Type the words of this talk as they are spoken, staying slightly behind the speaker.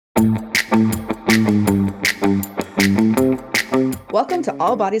Welcome to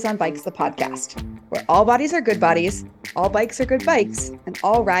All Bodies on Bikes, the podcast, where all bodies are good bodies, all bikes are good bikes, and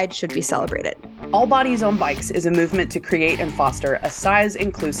all rides should be celebrated. All Bodies on Bikes is a movement to create and foster a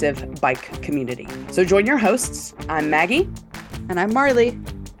size-inclusive bike community. So join your hosts, I'm Maggie. And I'm Marley.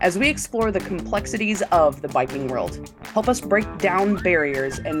 As we explore the complexities of the biking world, help us break down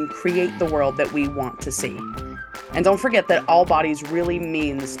barriers and create the world that we want to see. And don't forget that all bodies really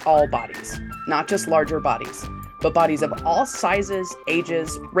means all bodies, not just larger bodies, but bodies of all sizes,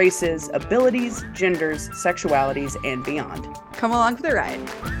 ages, races, abilities, genders, sexualities, and beyond. Come along for the ride.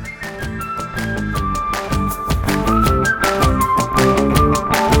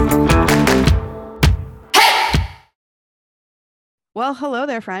 Well, hello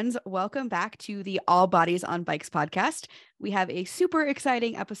there, friends. Welcome back to the All Bodies on Bikes podcast. We have a super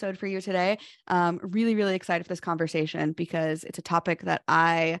exciting episode for you today. Really excited for this conversation because it's a topic that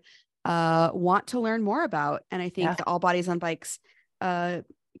I want to learn more about. And I think the All Bodies on Bikes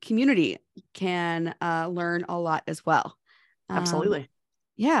community can learn a lot as well. Absolutely.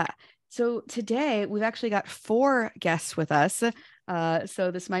 Yeah. So today we've actually got 4 guests with us.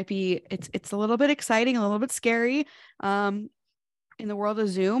 So this might be, it's a little bit exciting, a little bit scary. In the world of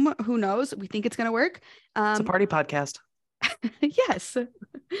Zoom, who knows? We think it's going to work. It's a party podcast. Yes. So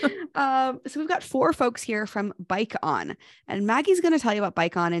we've got 4 folks here from Bike On, and Maggie's going to tell you about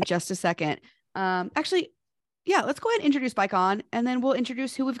Bike On in just a second. Actually, yeah, let's go ahead and introduce Bike On, and then we'll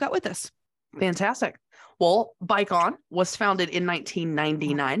introduce who we've got with us. Fantastic. Well, Bike On was founded in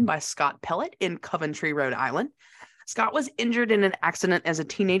 1999 by Scott Pellet in Coventry, Rhode Island. Scott was injured in an accident as a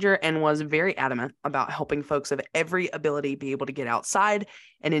teenager and was very adamant about helping folks of every ability be able to get outside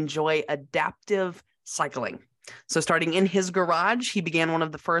and enjoy adaptive cycling. So starting in his garage, he began one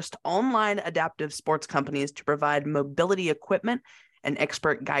of the first online adaptive sports companies to provide mobility equipment and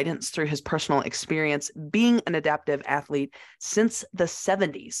expert guidance through his personal experience being an adaptive athlete since the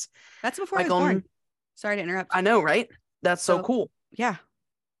 70s. That's before I was born. Sorry to interrupt. I know, right? That's so cool. Yeah.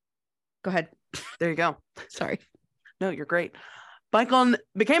 Go ahead. There you go. Sorry. No, you're great. Bike On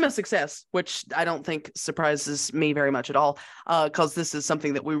became a success, which I don't think surprises me very much at all, because this is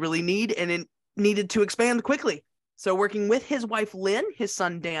something that we really need, and it needed to expand quickly. So working with his wife, Lynn, his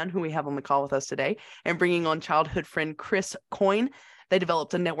son, Dan, who we have on the call with us today, and bringing on childhood friend Chris Coyne, they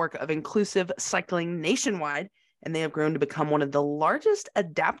developed a network of inclusive cycling nationwide, and they have grown to become one of the largest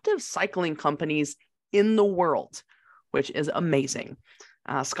adaptive cycling companies in the world, which is amazing.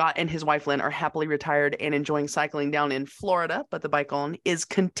 Scott and his wife, Lynn, are happily retired and enjoying cycling down in Florida, but the Bike On is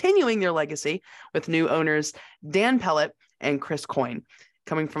continuing their legacy with new owners, Dan Pellet and Chris Coyne.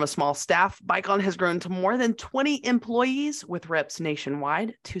 Coming from a small staff, Bike On has grown to more than 20 employees with reps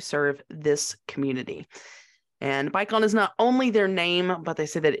nationwide to serve this community. And Bike On is not only their name, but they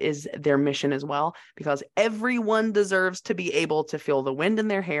say that it is their mission as well, because everyone deserves to be able to feel the wind in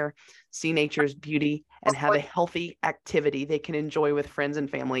their hair, see nature's beauty, and have a healthy activity they can enjoy with friends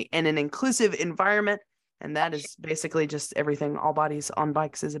and family in an inclusive environment. And that is basically just everything All Bodies on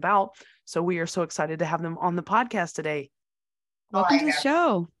Bikes is about. So we are so excited to have them on the podcast today. Welcome to the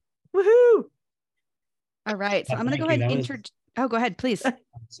show. Woohoo! All right. So I'm going to go ahead and introduce. Oh, go ahead, please.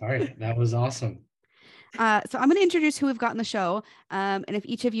 Sorry, that was awesome. So I'm going to introduce who we've got on the show. And if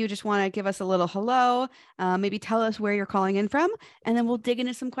each of you just want to give us a little hello, maybe tell us where you're calling in from, and then we'll dig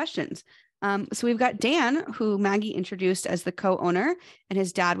into some questions. So we've got Dan, who Maggie introduced as the co-owner, and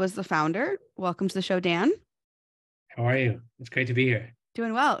his dad was the founder. Welcome to the show, Dan. How are you? It's great to be here.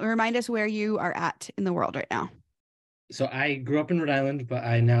 Doing well. Remind us where you are at in the world right now. So I grew up in Rhode Island, but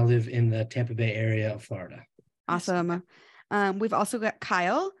I now live in the Tampa Bay area of Florida. Awesome. We've also got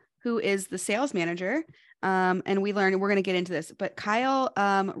Kyle, who is the sales manager. And we're going to get into this, but Kyle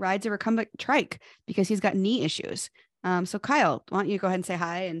rides a recumbent trike because he's got knee issues. So Kyle, why don't you go ahead and say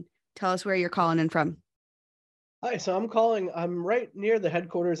hi and tell us where you're calling in from? Hi, so I'm right near the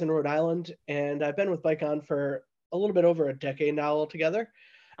headquarters in Rhode Island, and I've been with Bike On for a little bit over a decade now altogether.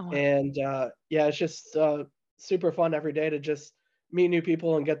 Oh, wow. And it's just super fun every day to just meet new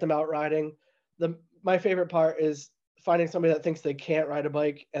people and get them out riding. My favorite part is finding somebody that thinks they can't ride a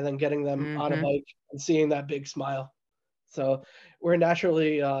bike and then getting them on a bike and seeing that big smile. So we're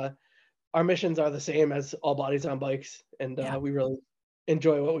naturally, our missions are the same as All Bodies on Bikes, and we really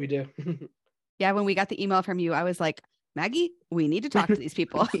enjoy what we do. Yeah, when we got the email from you, I was like, Maggie, we need to talk to these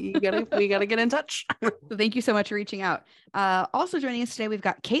people. we gotta get in touch. So thank you so much for reaching out. Also joining us today, we've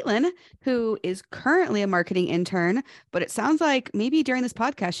got Caitlin, who is currently a marketing intern, but it sounds like maybe during this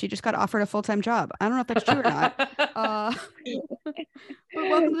podcast, she just got offered a full-time job. I don't know if that's true or not. But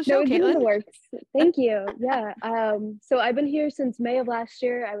welcome to the show, no, it's Caitlin. in the works. Thank you. Yeah. So I've been here since May of last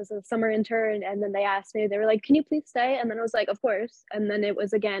year. I was a summer intern, and then they asked me, they were like, can you please stay? And then I was like, of course. And then it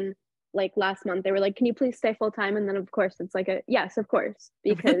was again, like last month, they were like, can you please stay full time? And then of course, it's like a yes, of course,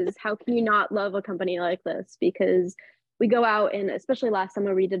 because how can you not love a company like this? Because we go out, and especially last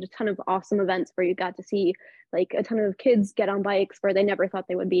summer, we did a ton of awesome events where you got to see like a ton of kids get on bikes where they never thought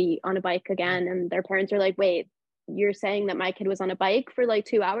they would be on a bike again. And their parents are like, wait, you're saying that my kid was on a bike for like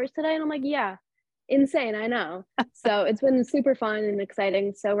 2 hours today? And I'm like, yeah, insane, I know. So it's been super fun and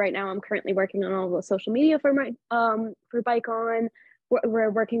exciting. So right now I'm currently working on all the social media for my for Bike On. We're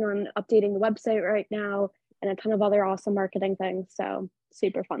working on updating the website right now, and a ton of other awesome marketing things. So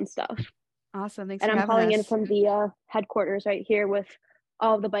super fun stuff. Awesome. Thanks. And for I'm calling having in us. from the headquarters right here with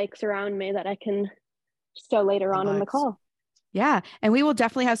all the bikes around me that I can show later on in the call. Yeah. And we will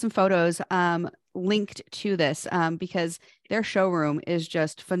definitely have some photos linked to this because their showroom is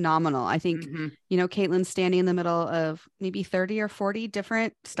just phenomenal. I think, you know, Caitlin's standing in the middle of maybe 30 or 40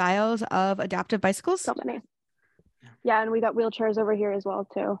 different styles of adaptive bicycles. So many. Yeah. And we got wheelchairs over here as well,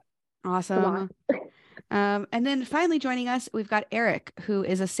 too. Awesome. And then finally joining us, we've got Eric, who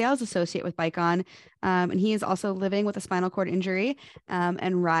is a sales associate with Bike On. And he is also living with a spinal cord injury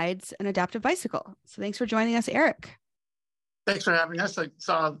and rides an adaptive bicycle. So thanks for joining us, Eric. Thanks for having us. I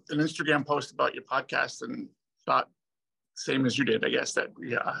saw an Instagram post about your podcast and thought, same as you did, I guess, that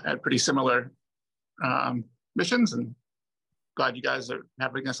we had pretty similar missions, and glad you guys are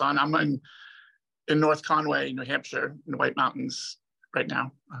having us on. I'm in North Conway, New Hampshire, in the White Mountains right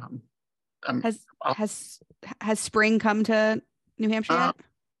now. Has spring come to New Hampshire yet?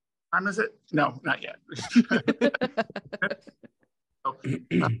 Time is it? No, not yet.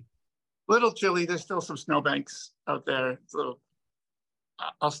 Little chilly. There's still some snowbanks out there. So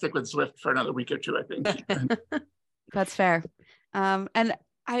I'll stick with Zwift for another week or two, I think. That's fair. And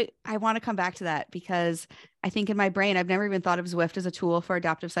I want to come back to that because I think in my brain, I've never even thought of Zwift as a tool for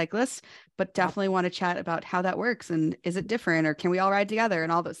adaptive cyclists, but definitely want to chat about how that works and is it different or can we all ride together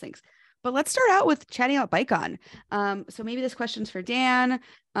and all those things. But let's start out with chatting about Bike On. So maybe this question's for Dan.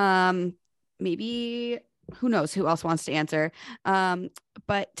 Maybe who knows who else wants to answer.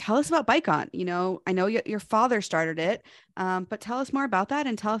 But tell us about Bike On. You know, I know your father started it, but tell us more about that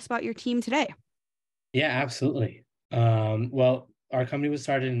and tell us about your team today. Yeah, absolutely. Well, our company was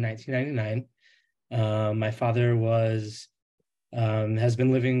started in 1999. My father has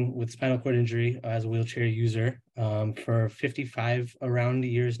been living with spinal cord injury as a wheelchair user for 55 around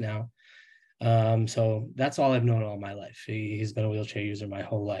years now. So that's all I've known all my life. He's been a wheelchair user my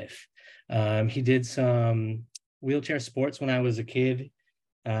whole life. He did some wheelchair sports when I was a kid.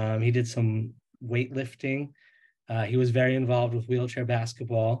 He did some weightlifting. He was very involved with wheelchair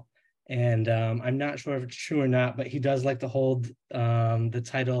basketball. And I'm not sure if it's true or not, but he does like to hold the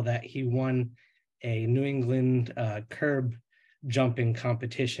title that he won a New England curb jumping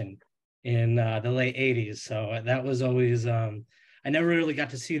competition in the late 80s. So that was always, I never really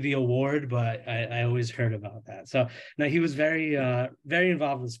got to see the award, but I always heard about that. So no, he was very, very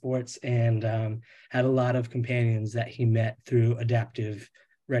involved with sports and had a lot of companions that he met through adaptive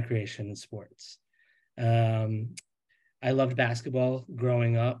recreation and sports. I loved basketball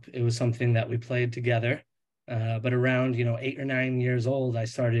growing up. It was something that we played together. But around, 8 or 9 years old, I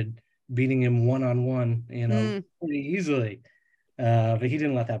started beating him one-on-one, pretty easily. But he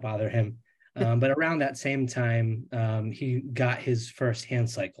didn't let that bother him. But around that same time, he got his first hand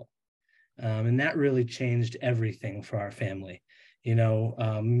cycle. And that really changed everything for our family. Me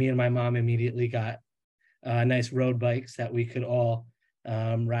and my mom immediately got nice road bikes that we could all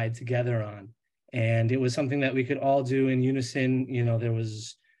ride together on. And it was something that we could all do in unison. There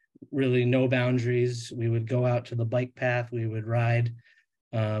was really no boundaries. We would go out to the bike path. We would ride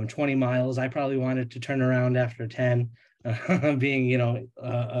 20 miles. I probably wanted to turn around after 10, being,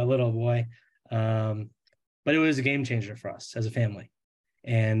 a little boy. But it was a game changer for us as a family.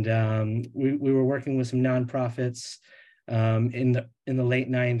 And we were working with some nonprofits in the late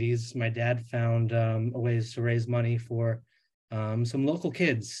 90s. My dad found ways to raise money for some local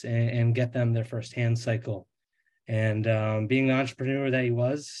kids and get them their first hand cycle. And being the entrepreneur that he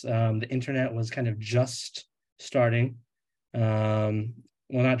was, the internet was kind of just starting.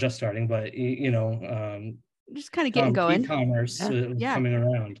 Well, not just starting, but, just kind of getting going. E-commerce was coming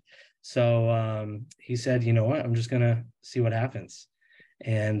around. So he said, you know what, I'm just going to see what happens.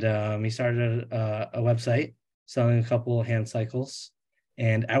 And he started a website, selling a couple of hand cycles.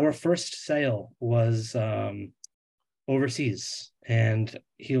 And our first sale was overseas. And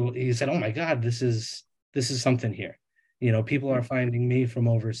he said, "Oh my God, this is something here. You know, people are finding me from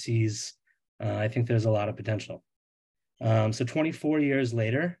overseas. I think there's a lot of potential." So 24 years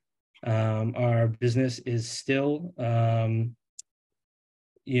later, our business is still,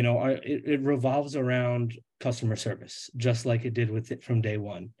 it revolves around customer service, just like it did with it from day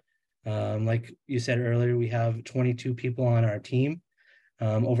one. Like you said earlier, we have 22 people on our team.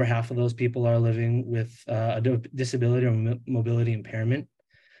 Over half of those people are living with a disability or mobility impairment.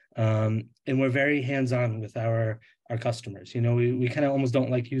 And we're very hands-on with our customers. You know, we kind of almost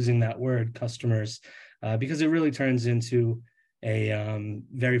don't like using that word customers because it really turns into a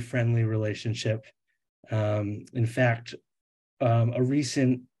very friendly relationship. In fact, a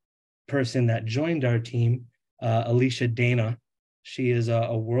recent person that joined our team, Alicia Dana, she is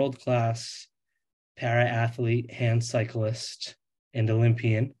a world-class para-athlete, hand cyclist, and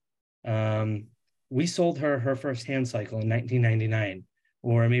Olympian. We sold her first hand cycle in 1999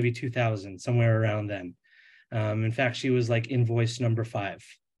 or maybe 2000, somewhere around then. In fact, she was like invoice number 5.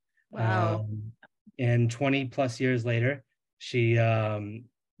 Wow. And 20 plus years later, she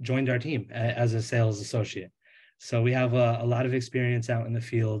joined our team as a sales associate. So we have a lot of experience out in the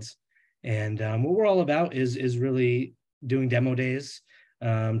fields. And what we're all about is really doing demo days,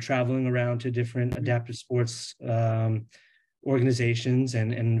 traveling around to different adaptive sports organizations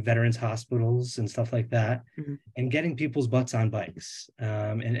and veterans hospitals and stuff like that, and getting people's butts on bikes,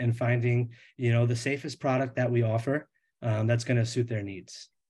 and finding, you know, the safest product that we offer that's going to suit their needs.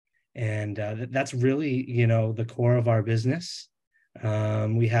 And that's really, you know, the core of our business.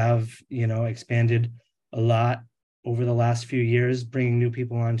 We have, you know, expanded a lot over the last few years, bringing new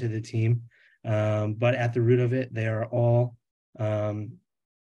people onto the team. But at the root of it, they are all,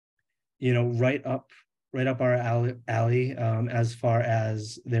 you know, right up our alley as far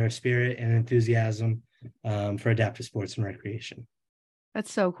as their spirit and enthusiasm for adaptive sports and recreation.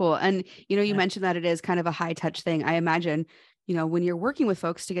 That's so cool. And, you know, you mentioned that it is kind of a high touch thing. I imagine, you know, when you're working with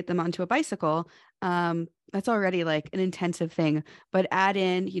folks to get them onto a bicycle, that's already like an intensive thing, but add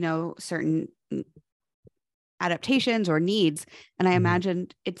in, you know, certain adaptations or needs. And I imagine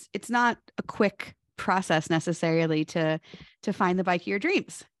it's not a quick process necessarily to find the bike of your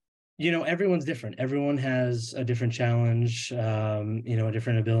dreams. You know, everyone's different. Everyone has a different challenge, you know, a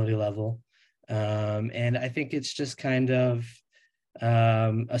different ability level. And I think it's just kind of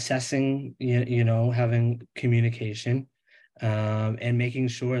assessing, you know, having communication, and making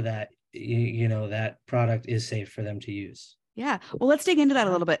sure that, you know, that product is safe for them to use. Yeah. Well, let's dig into that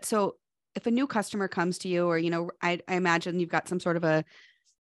a little bit. So if a new customer comes to you, or, you know, I imagine you've got some sort of a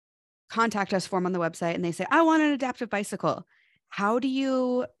contact us form on the website, and they say, "I want an adaptive bicycle." How do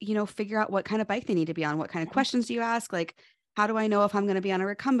you, you know, figure out what kind of bike they need to be on? What kind of questions do you ask? Like, how do I know if I'm going to be on a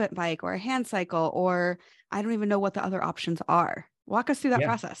recumbent bike or a hand cycle, or I don't even know what the other options are? Walk us through that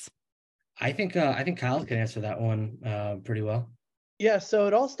process. I think Kyle can answer that one pretty well. Yeah, so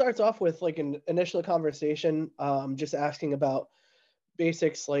it all starts off with like an initial conversation, just asking about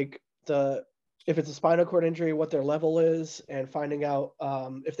basics like if it's a spinal cord injury, what their level is, and finding out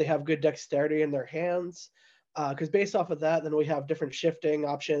if they have good dexterity in their hands. Because based off of that, then we have different shifting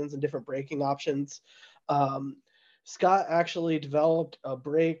options and different braking options. Scott actually developed a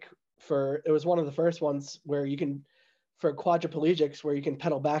brake it was one of the first ones where you can, for quadriplegics, where you can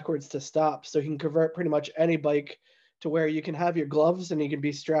pedal backwards to stop. So you can convert pretty much any bike to where you can have your gloves and you can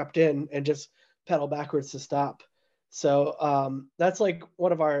be strapped in and just pedal backwards to stop. So that's like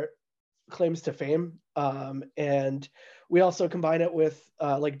one of our claims to fame. And we also combine it with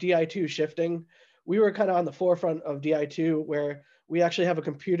like Di2 shifting. We were kind of on the forefront of Di2, where we actually have a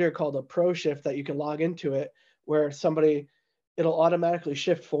computer called a ProShift that you can log into it, where it'll automatically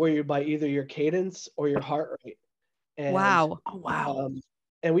shift for you by either your cadence or your heart rate. And, wow. Oh, wow.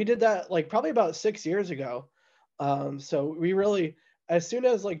 And we did that like probably about 6 years ago. So we really, as soon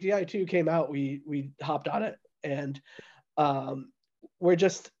as like Di2 came out, we hopped on it, and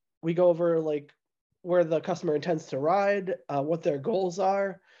we go over like where the customer intends to ride, what their goals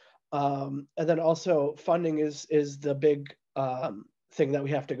are. And then also funding is the big thing that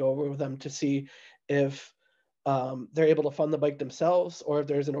we have to go over with them to see if they're able to fund the bike themselves, or if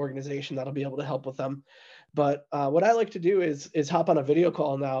there's an organization that'll be able to help with them. But what I like to do is hop on a video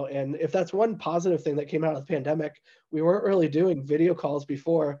call now. And if that's one positive thing that came out of the pandemic, we weren't really doing video calls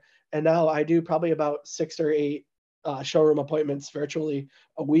before. And now I do probably about 6 or 8 showroom appointments virtually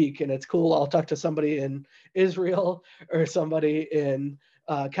a week. And it's cool. I'll talk to somebody in Israel or somebody in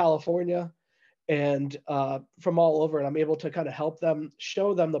California, and from all over, and I'm able to kind of help them,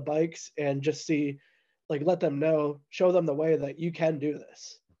 show them the bikes, and just see like let them know, show them the way that you can do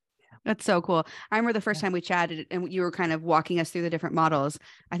this. That's so cool. I remember the first time we chatted and you were kind of walking us through the different models.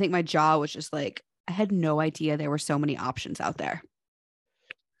 I think my jaw was just like, I had no idea there were so many options out there.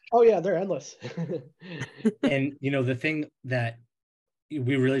 Oh yeah, they're endless. And the thing that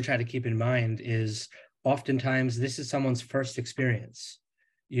we really try to keep in mind is oftentimes this is someone's first experience,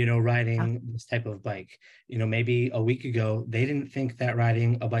 riding this type of bike. Maybe a week ago, they didn't think that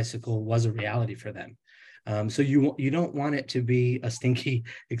riding a bicycle was a reality for them. So you don't want it to be a stinky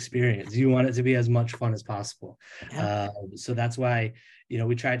experience. You want it to be as much fun as possible. So that's why,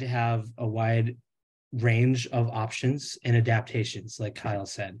 we tried to have a wide range of options and adaptations, like Kyle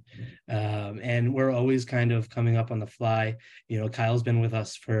said. And we're always kind of coming up on the fly. Kyle's been with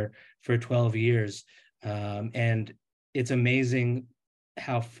us for 12 years. And it's amazing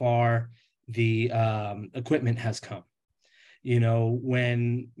how far the equipment has come.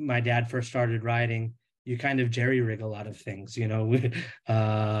 When my dad first started riding, you kind of jerry rig a lot of things, you made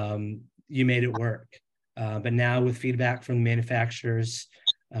it work. But now with feedback from manufacturers,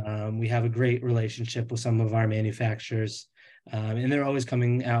 we have a great relationship with some of our manufacturers, and they're always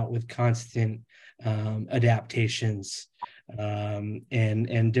coming out with constant adaptations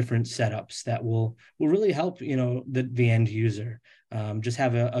and different setups that will really help, the end user just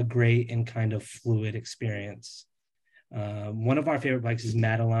have a great and kind of fluid experience. One of our favorite bikes is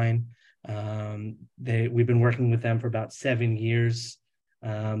Madeline. We've been working with them for about 7 years.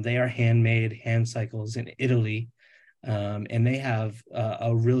 They are handmade hand cycles in Italy, and they have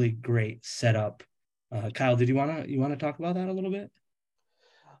a really great setup. Kyle, did you want to talk about that a little bit?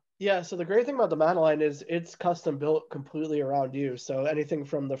 Yeah, so the great thing about the Madeline is it's custom built completely around you. So anything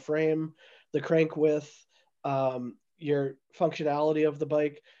from the frame, the crank width, your functionality of the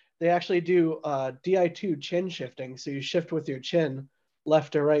bike. They actually do Di2 chin shifting. So you shift with your chin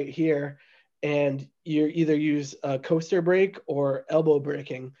left or right here, and you either use a coaster brake or elbow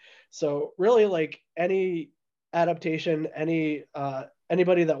braking. So really, like any adaptation,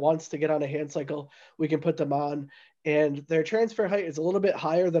 anybody that wants to get on a hand cycle, we can put them on. And their transfer height is a little bit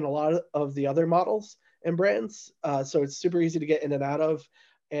higher than a lot of the other models and brands. So it's super easy to get in and out of.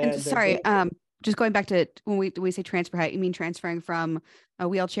 And sorry, just going back to when we say transfer height, you mean transferring from a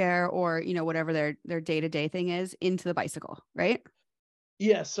wheelchair or, whatever their day-to-day thing is into the bicycle, right?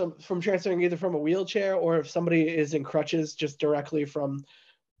 Yes. So from transferring either from a wheelchair, or if somebody is in crutches, just directly from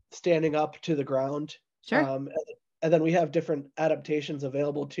standing up to the ground. Sure. And then we have different adaptations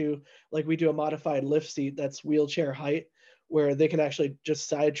available too. Like we do a modified lift seat that's wheelchair height, where they can actually just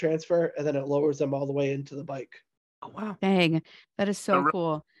side transfer, and then it lowers them all the way into the bike. Oh, wow. Dang. That is so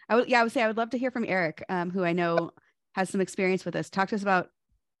cool. I would say I would love to hear from Eric, who I know has some experience with this. Talk to us about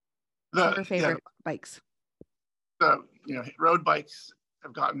your favorite bikes. Road bikes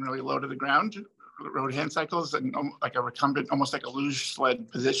have gotten really low to the ground, road hand cycles, and like a recumbent, almost like a luge sled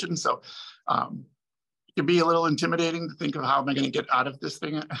position. So it can be a little intimidating to think of how am I going to get out of this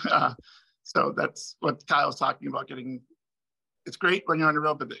thing. So that's what Kyle's talking about. It's great when you're on the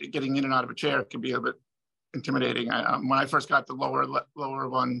road, but getting in and out of a chair can be a bit intimidating. When I first got the lower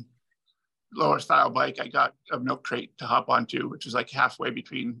style bike, I got a milk crate to hop onto, which was like halfway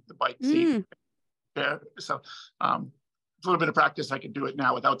between the bike seat and the chair. So it's a little bit of practice. I could do it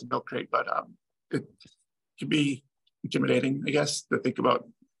now without the milk crate, but it can be intimidating, I guess, to think about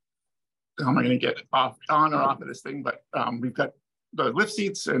how am I going to get on or off of this thing. But we've got the lift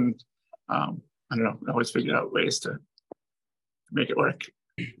seats, and I don't know, I always figure out ways to make it work.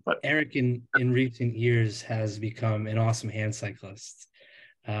 But Eric in recent years has become an awesome hand cyclist.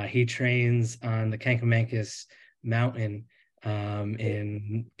 He trains on the Kankamankas Mountain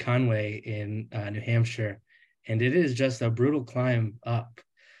in Conway in New Hampshire, and it is just a brutal climb up.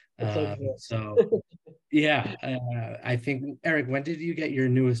 So yeah, I think, Eric, when did you get your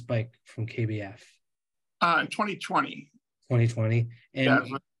newest bike from KBF? 2020. 2020. And yeah,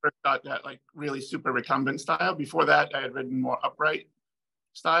 I first got that like really super recumbent style. Before that, I had ridden more upright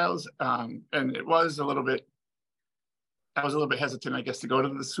styles, and I was a little bit hesitant, I guess, to go to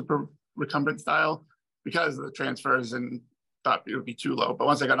the super recumbent style because of the transfers, and thought it would be too low. But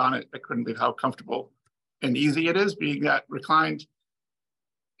once I got on it, I couldn't believe how comfortable and easy it is. Being that reclined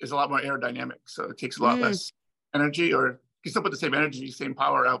is a lot more aerodynamic, so it takes a lot less energy, or you can still put the same energy, same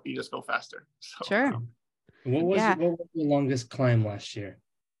power out, but you just go faster. So, sure. What was the longest climb last year?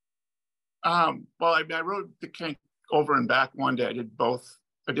 Well, I rode the Kank over and back one day. I did both.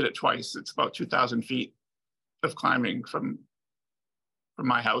 I did it twice. It's about 2,000 feet of climbing from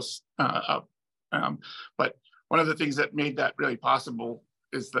my house up. But one of the things that made that really possible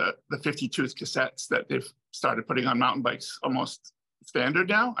is the 50-tooth cassettes that they've started putting on mountain bikes almost standard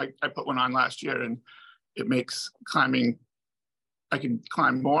now. I put one on last year, and it makes climbing, I can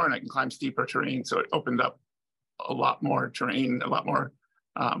climb more and I can climb steeper terrain. So it opened up a lot more terrain, a lot more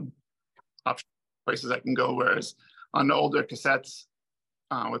places I can go. Whereas on the older cassettes,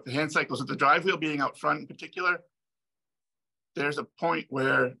 with the hand cycles, with the drive wheel being out front in particular, there's a point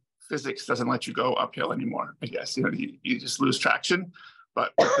where physics doesn't let you go uphill anymore, I guess. You just lose traction.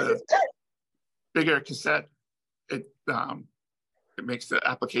 But with the bigger cassette, it makes the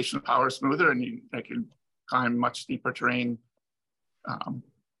application of power smoother, and I can climb much steeper terrain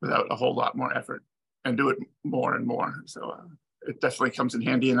without a whole lot more effort and do it more and more. So it definitely comes in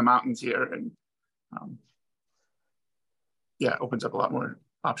handy in the mountains here, and yeah, it opens up a lot more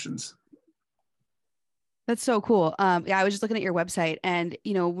options. That's so cool. Yeah, I was just looking at your website, and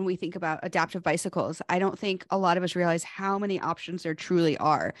when we think about adaptive bicycles, I don't think a lot of us realize how many options there truly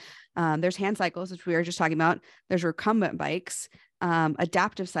are. There's hand cycles, which we were just talking about. There's recumbent bikes,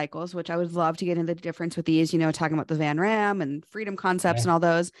 adaptive cycles, which I would love to get into the difference with these, talking about the Van Ram and freedom concepts and all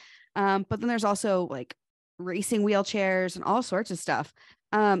those. But then there's also like racing wheelchairs and all sorts of stuff.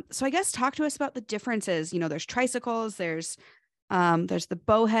 So I guess talk to us about the differences. There's tricycles, there's the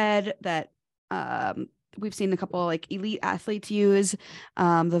bowhead that we've seen a couple like elite athletes use,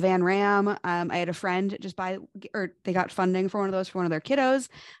 the Van Ram. I had a friend just they got funding for one of those for one of their kiddos.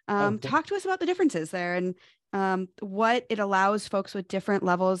 Talk to us about the differences there and what it allows folks with different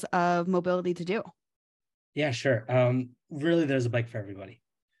levels of mobility to do. Yeah, sure. Really, there's a bike for everybody.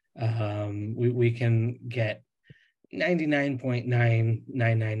 We can get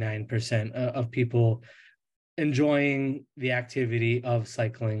 99.9999% of people enjoying the activity of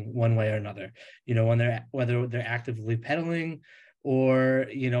cycling one way or another, whether they're actively pedaling or,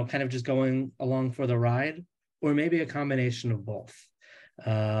 kind of just going along for the ride, or maybe a combination of both.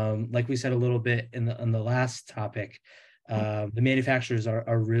 Like we said a little bit in the last topic, the manufacturers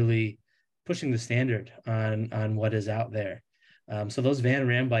are really pushing the standard on what is out there. So those Van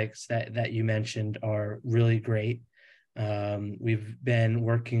Ram bikes that you mentioned are really great. We've been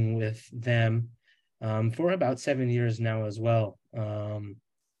working with them for about 7 years now as well. Can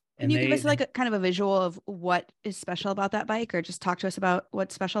you give us like a kind of a visual of what is special about that bike, or just talk to us about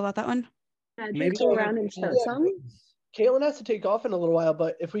what's special about that one? Maybe go around and show some. Caitlin has to take off in a little while,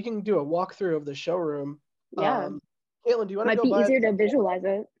 but if we can do a walkthrough of the showroom. Yeah. Caitlin, do you want to go by? Might be easier to visualize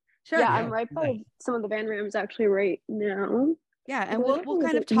it. Sure. Yeah, I'm right by some of the Van Rams actually right now. Yeah, and we'll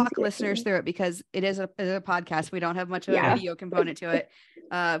kind of talk listeners through it because it is a podcast. We don't have much of a video component to it.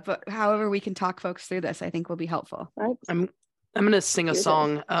 But however we can talk folks through this, I think will be helpful. I'm going to sing a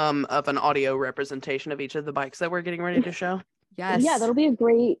song of an audio representation of each of the bikes that we're getting ready to show. Yes. Yeah, that'll be a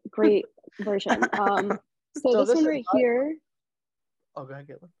great version. So this one right here. Oh, go ahead,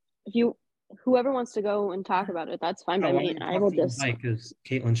 Caitlin. If whoever wants to go and talk about it, that's fine by me. I will just. Because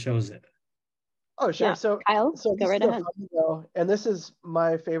Caitlin shows it. Oh, sure. Yeah. So Kyle, go right ahead. And this is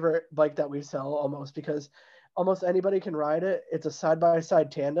my favorite bike that we sell almost, because almost anybody can ride it. It's a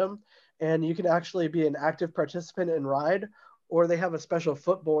side-by-side tandem, and you can actually be an active participant and ride, or they have a special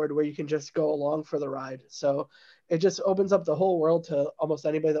footboard where you can just go along for the ride. So it just opens up the whole world to almost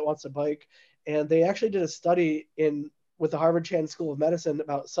anybody that wants a bike. And they actually did a study with the Harvard Chan School of Medicine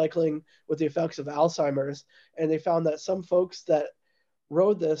about cycling with the effects of Alzheimer's. And they found that some folks that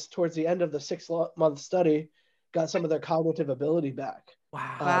rode this towards the end of the 6-month study got some of their cognitive ability back.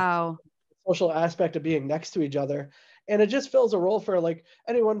 Wow. Social aspect of being next to each other. And it just fills a role for like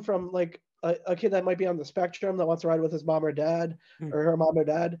anyone from like a kid that might be on the spectrum that wants to ride with his mom or dad or her mom or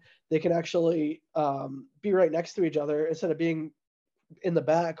dad. They can actually be right next to each other instead of being in the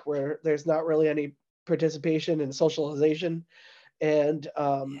back where there's not really any participation and socialization. And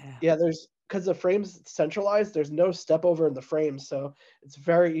there's, because the frame's centralized, there's no step over in the frame. So it's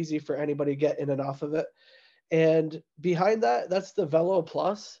very easy for anybody to get in and off of it. And behind that, that's the Velo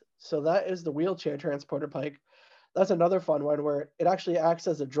Plus. So that is the wheelchair transporter bike. That's another fun one where it actually acts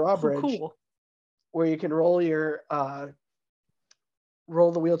as a drawbridge where you can roll the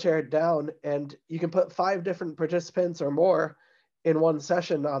wheelchair down, and you can put 5 different participants or more in one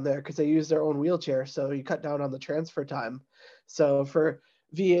session on there because they use their own wheelchair. So you cut down on the transfer time. So for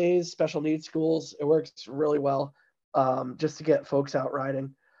VAs, special needs schools, it works really well just to get folks out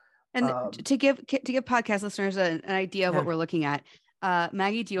riding. And to give podcast listeners an idea of what we're looking at,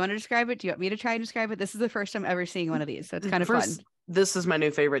 Maggie, do you want to describe it? Do you want me to try and describe it? This is the first time ever seeing one of these, so it's kind of fun. This is my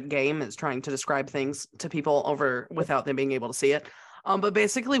new favorite game, is trying to describe things to people without them being able to see it. But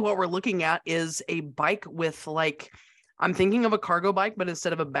basically what we're looking at is a bike with I'm thinking of a cargo bike, but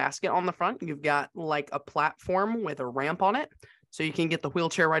instead of a basket on the front, you've got like a platform with a ramp on it. So you can get the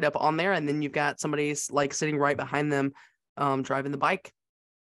wheelchair right up on there, and then you've got somebody like sitting right behind them driving the bike.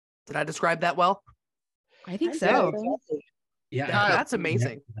 Did I describe that well? I think That's so. awesome. Yeah, Kyle, that's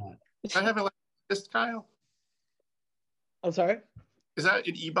amazing. I have a assist, Kyle. I'm sorry. Is that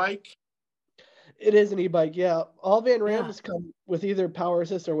an e-bike? It is an e-bike, yeah. All Van Yeah. Rams come with either power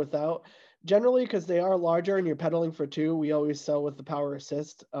assist or without. Generally, because they are larger and you're pedaling for two, we always sell with the power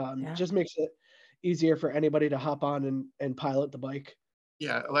assist. Yeah. Just makes it easier for anybody to hop on and pilot the bike.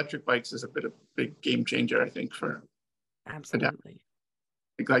 Yeah, electric bikes is a big game changer, I think, for Absolutely.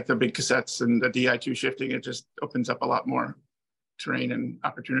 like the big cassettes and the Di2 shifting. It just opens up a lot more terrain and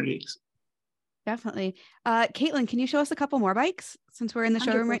opportunities. Definitely. Caitlin, can you show us a couple more bikes since we're in the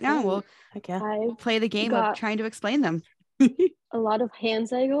showroom right now? 100%. We'll Heck yeah. we'll play the game of got trying to explain them. a lot of hand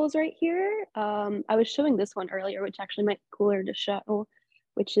cycles right here. I was showing this one earlier, which actually might be cooler to show,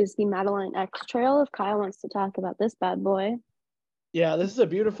 which is the Madeline X Trail. If Kyle wants to talk about this bad boy. Yeah, this is a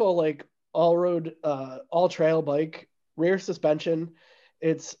beautiful like all-road, all-trail bike, rear suspension.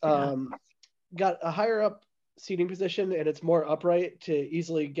 It's got a higher up seating position and it's more upright to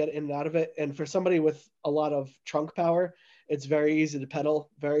easily get in and out of it. And for somebody with a lot of trunk power, it's very easy to pedal,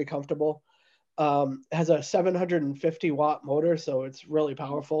 very comfortable. Has a 750 watt motor, so it's really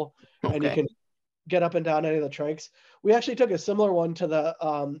powerful, and you can get up and down any of the trikes. We actually took a similar one to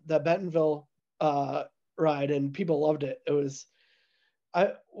the Bentonville ride, and people loved it. It was,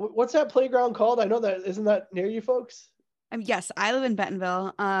 what's that playground called? I know that isn't that near you folks? Yes, I live in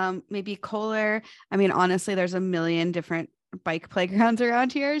Bentonville. Maybe Kohler. I mean, honestly, there's a million different bike playgrounds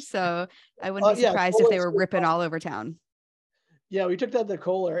around here, so I wouldn't be surprised if they were ripping all over town. Yeah, we took that to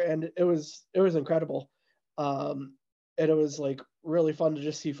Kohler, and it was incredible. And it was like really fun to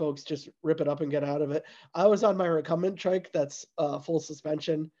just see folks just rip it up and get out of it. I was on my recumbent trike that's full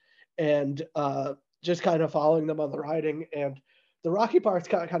suspension, and just kind of following them on the riding. And the rocky parts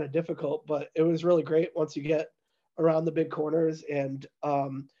got kind of difficult, but it was really great once you get around the big corners. And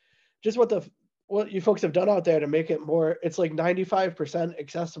just what you folks have done out there to make it more, it's like 95%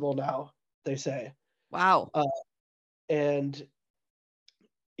 accessible now, they say. Wow. And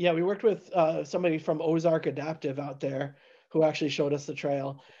yeah, we worked with somebody from Ozark Adaptive out there who actually showed us the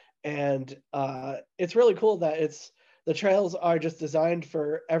trail. And it's really cool that the trails are just designed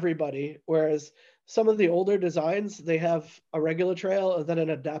for everybody. Whereas some of the older designs, they have a regular trail and then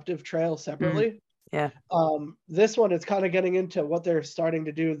an adaptive trail separately. Yeah. This one is kind of getting into what they're starting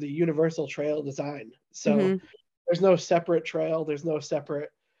to do, the universal trail design. So there's no separate trail. There's no separate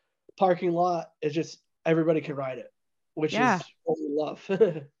parking lot. It's just everybody can ride it, which is what we love.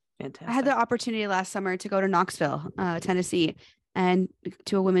 Fantastic. I had the opportunity last summer to go to Knoxville, Tennessee, and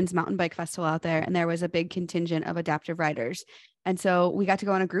to a women's mountain bike festival out there. And there was a big contingent of adaptive riders. And so we got to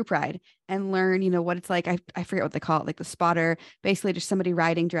go on a group ride and learn, what it's like. I forget what they call it, like the spotter, basically just somebody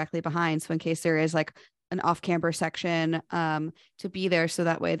riding directly behind. So in case there is like an off camber section, to be there. So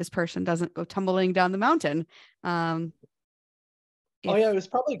that way this person doesn't go tumbling down the mountain. Oh yeah, it was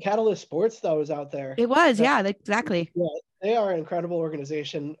probably Catalyst Sports that was out there. It was, yeah, exactly. Yeah, they are an incredible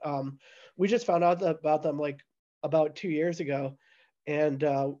organization. We just found out about them like about 2 years ago, and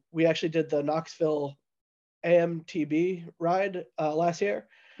we actually did the Knoxville AMTB ride last year.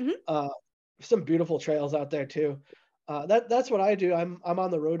 Some beautiful trails out there too. That's what I do. I'm on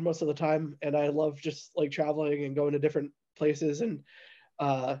the road most of the time, and I love just like traveling and going to different places. And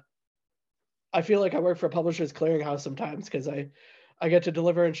I feel like I work for a publisher's clearinghouse sometimes because I get to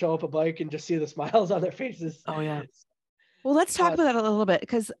deliver and show up a bike and just see the smiles on their faces. Oh yeah. Well, let's talk about that a little bit,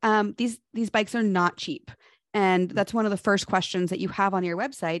 because these bikes are not cheap. And that's one of the first questions that you have on your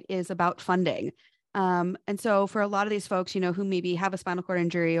website is about funding. And so for a lot of these folks, who maybe have a spinal cord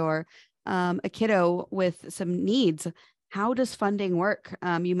injury or a kiddo with some needs, how does funding work?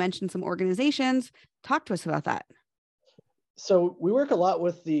 You mentioned some organizations. Talk to us about that. So we work a lot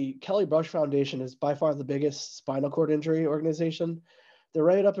with the Kelly Brush Foundation, is by far the biggest spinal cord injury organization. They're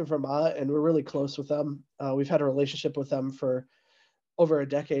right up in Vermont, and we're really close with them. We've had a relationship with them for over a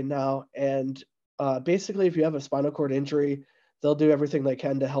decade now. And basically, if you have a spinal cord injury, they'll do everything they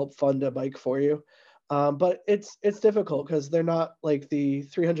can to help fund a bike for you. But it's difficult because they're not like the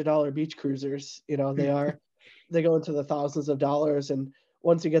 $300 beach cruisers. They go into the thousands of dollars. And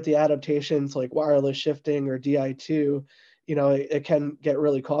once you get the adaptations like wireless shifting or Di2, it can get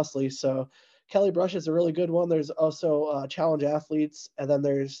really costly. So Kelly Brush is a really good one. There's also Challenge Athletes. And then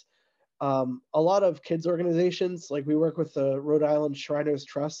there's a lot of kids organizations. Like we work with the Rhode Island Shriners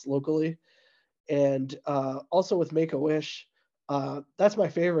Trust locally, and also with Make-A-Wish. That's my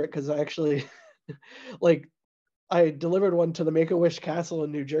favorite because I actually I delivered one to the Make-A-Wish Castle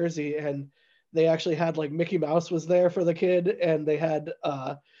in New Jersey, and they actually had like Mickey Mouse was there for the kid, and they had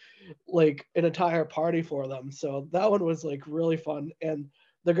like an entire party for them. So that one was like really fun. And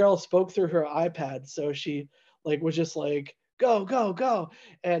the girl spoke through her iPad, so she like was just like go go go,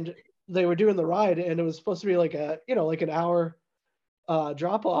 and they were doing the ride, and it was supposed to be like a like an hour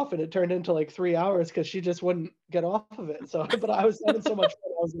drop off, and it turned into like 3 hours because she just wouldn't get off of it. So, but I was having so much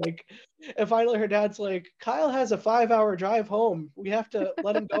fun. I was like, and finally her dad's like, Kyle has a 5-hour drive home. We have to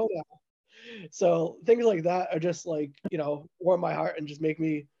let him go now. So things like that are just like, warm my heart and just make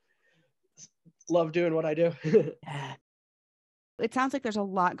me love doing what I do. It sounds like there's a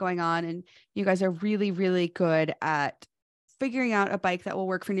lot going on, and you guys are really, really good at figuring out a bike that will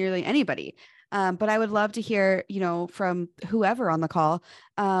work for nearly anybody. But I would love to hear, from whoever on the call,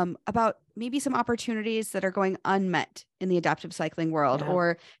 about maybe some opportunities that are going unmet in the adaptive cycling world,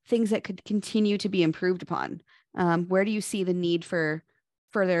 or things that could continue to be improved upon. Where do you see the need for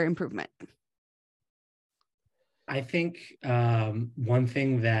further improvement? I think one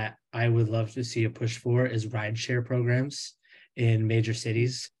thing that I would love to see a push for is rideshare programs in major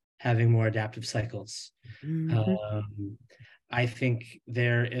cities having more adaptive cycles. Mm-hmm. I think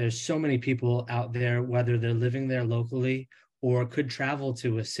there is so many people out there, whether they're living there locally or could travel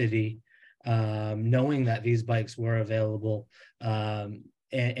to a city, knowing that these bikes were available, and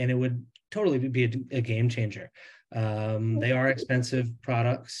it would totally be a game changer. They are expensive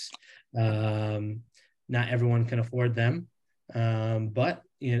products. Not everyone can afford them, but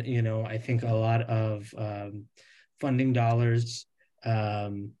I think a lot of funding dollars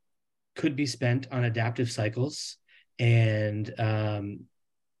could be spent on adaptive cycles. And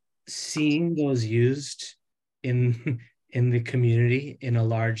seeing those used in the community in a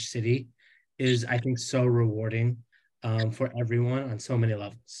large city is, I think, so rewarding for everyone on so many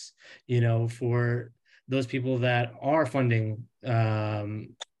levels. For those people that are funding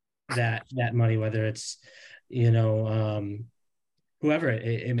that money, whether it's whoever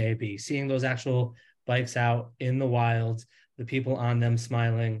it may be, seeing those actual bikes out in the wild, the people on them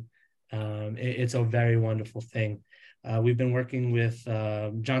smiling, it's a very wonderful thing. We've been working with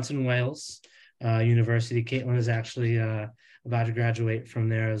Johnson Wales University. Caitlin is actually about to graduate from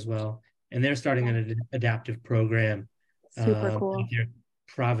there as well. And they're starting an adaptive program Super cool. at their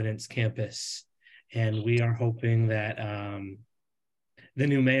Providence campus. And we are hoping that the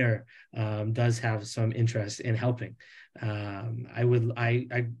new mayor does have some interest in helping.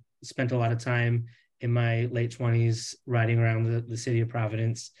 I spent a lot of time in my late 20s riding around the city of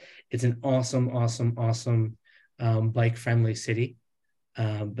Providence. It's an awesome bike-friendly city,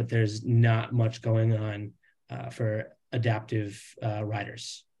 but there's not much going on for adaptive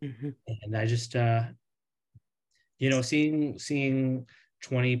riders. Mm-hmm. And I just, seeing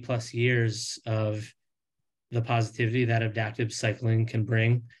 20 plus years of the positivity that adaptive cycling can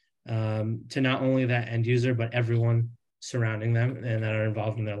bring to not only that end user, but everyone surrounding them and that are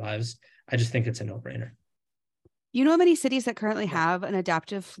involved in their lives, I just think it's a no-brainer. You know many cities that currently have an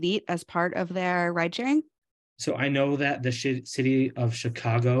adaptive fleet as part of their ride sharing? So I know that the city of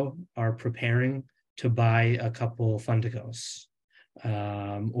Chicago are preparing to buy a couple Fundigos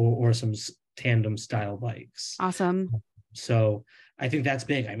or some tandem style bikes. Awesome. So I think that's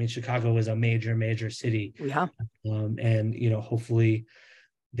big. I mean, Chicago is a major city. Yeah. And hopefully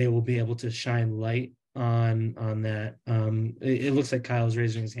they will be able to shine light on that. It looks like Kyle's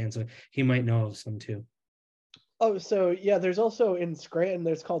raising his hand, so he might know of some too. Oh, so yeah, there's also in Scranton,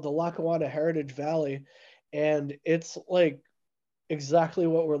 there's called the Lackawanna Heritage Valley. And it's like exactly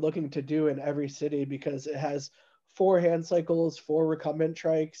what we're looking to do in every city, because it has 4 hand cycles, 4 recumbent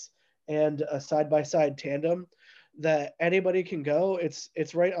trikes, and a side-by-side tandem that anybody can go.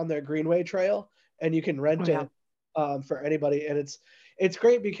 It's right on their Greenway Trail, and you can rent it for anybody. And it's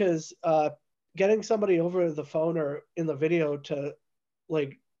great because getting somebody over the phone or in the video to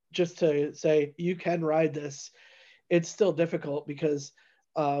just to say you can ride this, it's still difficult because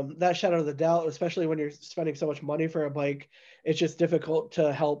that shadow of the doubt, especially when you're spending so much money for a bike, it's just difficult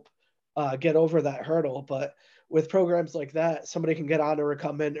to help get over that hurdle. But with programs like that, somebody can get on a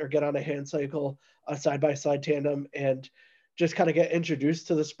recumbent or get on a hand cycle, a side-by-side tandem, and just kind of get introduced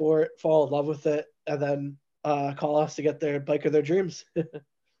to the sport, fall in love with it, and then call us to get their bike of their dreams.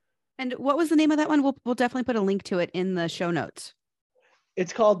 And what was the name of that one? We'll definitely put a link to it in the show notes.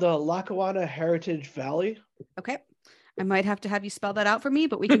 It's called the Lackawanna Heritage Valley. Okay. I might have to have you spell that out for me,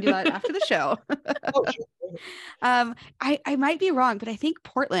 but we can do that after the show. Oh, sure. I might be wrong, but I think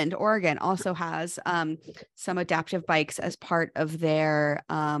Portland, Oregon also has some adaptive bikes as part of their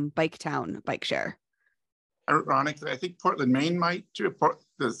Bike Town bike share. Ironically, I think Portland, Maine might too.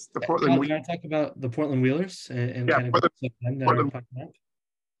 The Portland. Can I talk about the Portland Wheelers and yeah, kind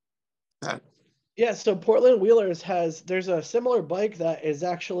of Yeah, so Portland Wheelers there's a similar bike that is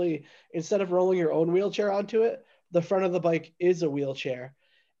actually, instead of rolling your own wheelchair onto it, the front of the bike is a wheelchair.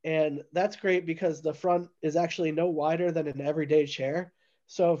 And that's great because the front is actually no wider than an everyday chair.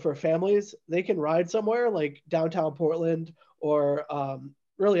 So for families, they can ride somewhere like downtown Portland or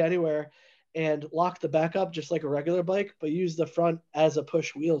really anywhere and lock the back up just like a regular bike, but use the front as a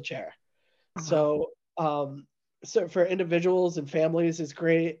push wheelchair. So, so for individuals and families is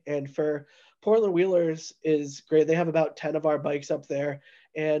great. And for Portland Wheelers is great. They have about 10 of our bikes up there.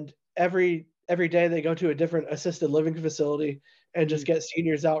 And every day they go to a different assisted living facility and just get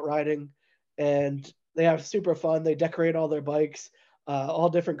seniors out riding. And they have super fun. They decorate all their bikes, all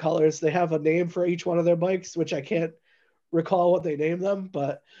different colors. They have a name for each one of their bikes, which I can't recall what they name them,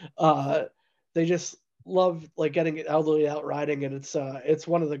 but they just love like getting elderly out riding. And it's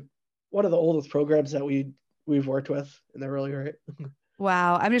one of the oldest programs that we've worked with, and they're really great.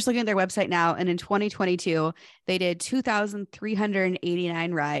 Wow. I'm just looking at their website now. And in 2022, they did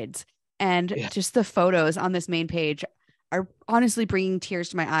 2,389 rides. And just the photos on this main page are honestly bringing tears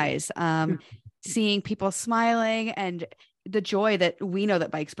to my eyes. Seeing people smiling and the joy that we know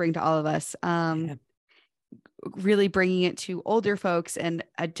that bikes bring to all of us. Really bringing it to older folks and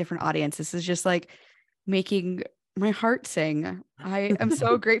a different audience. This is just like making my heart sing. I am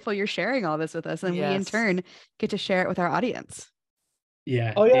so grateful you're sharing all this with us, and we in turn get to share it with our audience.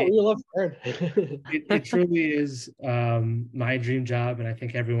 Yeah. Oh yeah, we love Aaron. It truly is my dream job, and I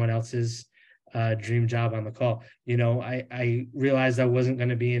think everyone else's dream job on the call. You know, I realized I wasn't going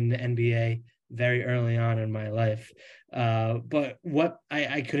to be in the NBA very early on in my life, but what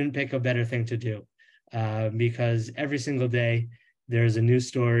I couldn't pick a better thing to do, because every single day there's a new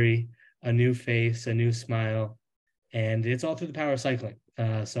story, a new face, a new smile, and it's all through the power of cycling.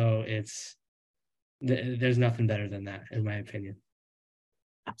 So there's nothing better than that, in my opinion.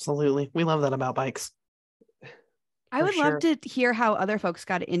 Absolutely. We love that about bikes. I would love to hear how other folks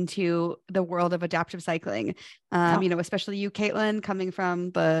got into the world of adaptive cycling. You know, especially you, Caitlin, coming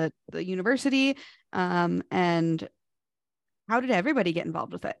from the university. And how did everybody get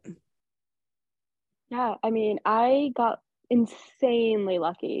involved with it? Yeah, I mean, I got insanely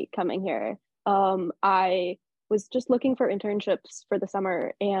lucky coming here. I was just looking for internships for the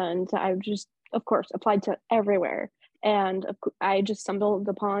summer, and I just, of course, applied to everywhere. And I just stumbled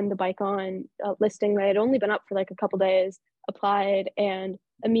upon the BikeOn listing that had only been up for like a couple days, applied, and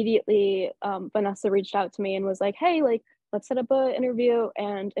immediately Vanessa reached out to me and was like, hey, like, let's set up an interview.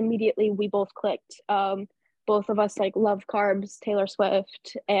 And immediately we both clicked. Both of us like love carbs, Taylor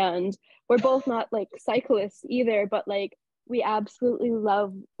Swift, and we're both not like cyclists either, but like we absolutely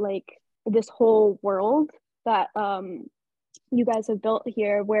love like this whole world that you guys have built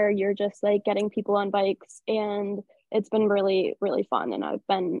here, where you're just like getting people on bikes, and it's been really, really fun. And I've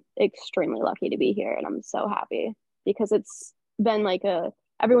been extremely lucky to be here, and I'm so happy because it's been like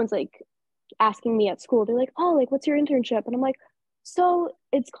everyone's like asking me at school, they're like, oh, like, what's your internship? And I'm like, so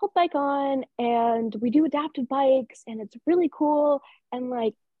it's called BikeOn, and we do adaptive bikes, and it's really cool. And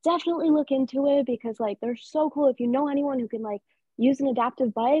like, definitely look into it because like, they're so cool. If you know anyone who can like use an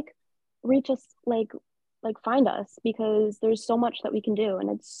adaptive bike, reach us, like find us, because there's so much that we can do, and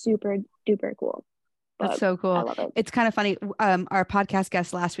it's super duper cool. That's so cool. I love it. It's kind of funny. Our podcast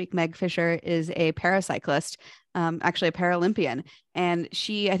guest last week, Meg Fisher, is a paracyclist, actually a Paralympian. And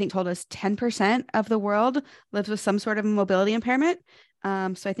she, I think, told us 10% of the world lives with some sort of mobility impairment.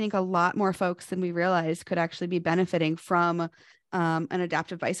 So I think a lot more folks than we realized could actually be benefiting from an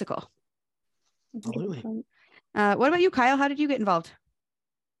adaptive bicycle. Absolutely. What about you, Kyle? How did you get involved?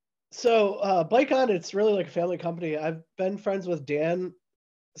 So BikeOn, it's really like a family company. I've been friends with Dan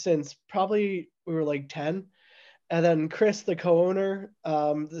since probably we were like 10, and then Chris, the co-owner,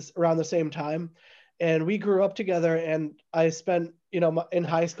 this around the same time, and we grew up together. And I spent, in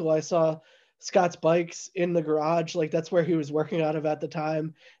high school, I saw Scott's bikes in the garage, like that's where he was working out of at the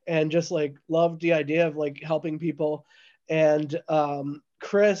time, and just like loved the idea of like helping people. And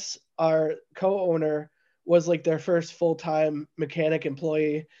Chris, our co-owner, was like their first full-time mechanic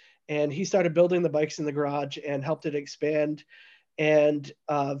employee, and he started building the bikes in the garage and helped it expand. And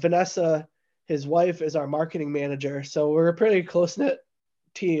Vanessa, his wife, is our marketing manager. So we're a pretty close-knit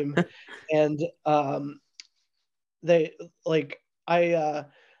team. And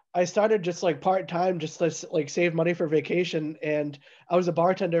I started just like part-time, just to like save money for vacation. And I was a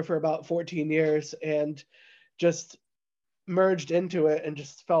bartender for about 14 years and just merged into it and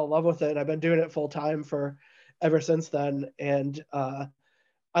just fell in love with it. I've been doing it full-time for ever since then. And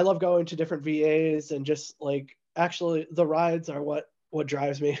I love going to different VAs, and just like, actually the rides are what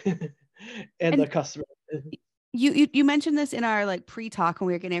drives me and the customer. You mentioned this in our like pre-talk when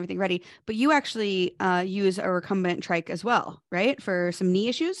we were getting everything ready, but you actually use a recumbent trike as well, right? For some knee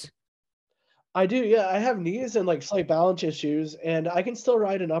issues? I do, yeah. I have knees and like slight balance issues, and I can still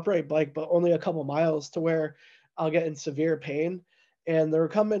ride an upright bike, but only a couple miles to where I'll get in severe pain. And the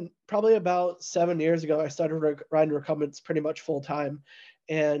recumbent, probably about 7 years ago, I started riding recumbents pretty much full time,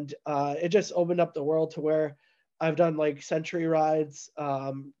 and it just opened up the world to where I've done like century rides.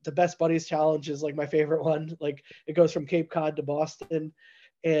 The Best Buddies Challenge is like my favorite one. Like it goes from Cape Cod to Boston,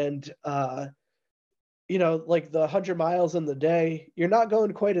 and like the 100 miles in the day, you're not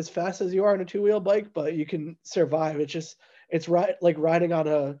going quite as fast as you are on a two-wheel bike, but you can survive. It's right like riding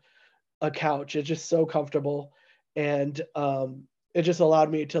on a couch. It's just so comfortable. And it just allowed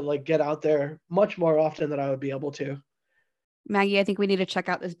me to like get out there much more often than I would be able to. Maggie, I think we need to check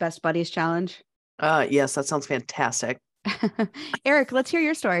out this Best Buddies challenge. Yes, that sounds fantastic. Eric, let's hear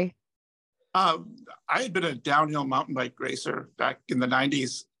your story. I had been a downhill mountain bike racer back in the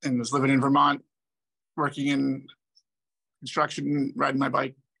 90s and was living in Vermont, working in construction, riding my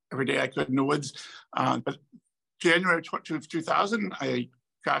bike every day I could in the woods. But January 2000, I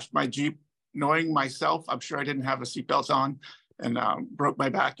crashed my Jeep, knowing myself, I'm sure I didn't have a seatbelt on, and broke my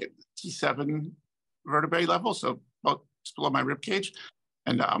back at T7 vertebrae level, so about just below my rib cage.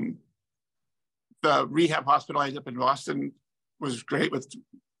 And the rehab hospital I ended up in Boston was great with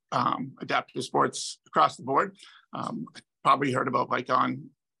adaptive sports across the board. I probably heard about Vicon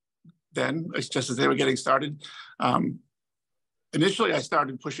then, just as they were getting started. Initially, I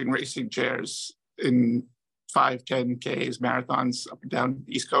started pushing racing chairs in 5, 10Ks, marathons up and down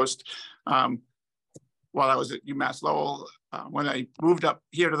the East Coast. While I was at UMass Lowell, when I moved up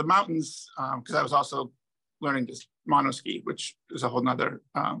here to the mountains, because I was also learning to monoski, which is a whole nother,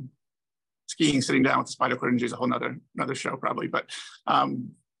 skiing sitting down with the spinal cord injury is a whole another show probably. But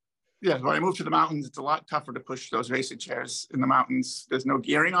yeah, when I moved to the mountains, it's a lot tougher to push those racing chairs in the mountains. There's no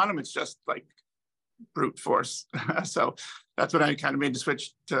gearing on them. It's just like brute force. So that's when I kind of made the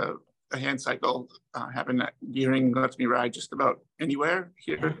switch to a hand cycle. Having that gearing lets me ride just about anywhere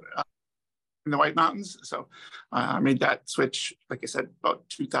here in the White Mountains. So I made that switch, like I said, about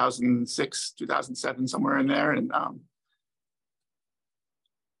 2006, 2007, somewhere in there. And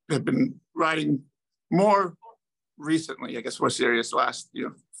I've been riding more recently, I guess more serious the last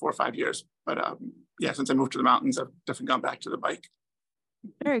 4 or 5 years. But yeah, since I moved to the mountains, I've definitely gone back to the bike.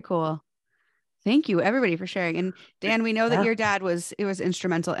 Very cool. Thank you, everybody, for sharing. And Dan, we know that your dad was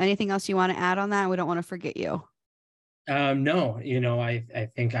instrumental. Anything else you want to add on that? We don't want to forget you. No, I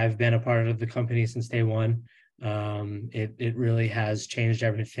think I've been a part of the company since day one. It really has changed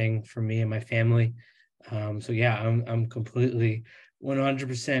everything for me and my family. So yeah, I'm completely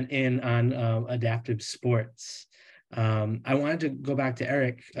 100% in on adaptive sports. I wanted to go back to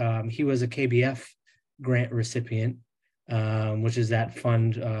Eric. He was a KBF grant recipient, which is that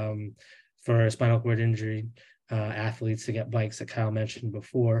fund for spinal cord injury athletes to get bikes that Kyle mentioned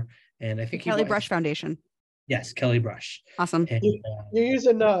before. And I think Kelly Brush Foundation. Yes, Kelly Brush. Awesome. And, you're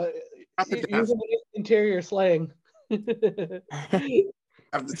using interior slang. Of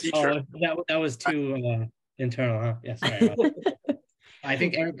the teacher. That was too internal, huh? Yes. Yeah, I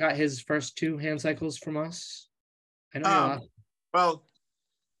think Eric got his first 2 hand cycles from us. I know. Well,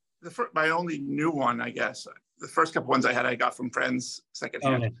 my only new one, I guess. The first couple ones I got from friends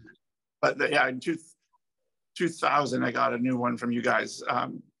secondhand. Okay. But in 2000, I got a new one from you guys.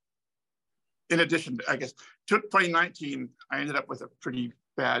 In addition, I guess, 2019, I ended up with a pretty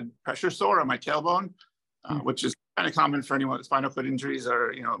bad pressure sore on my tailbone, which is kind of common for anyone with spinal cord injuries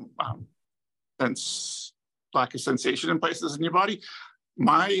or, lack of sensation in places in your body.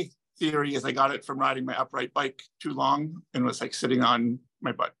 My theory is I got it from riding my upright bike too long and was like sitting on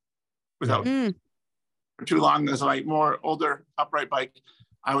my butt without for too long. As my more older upright bike,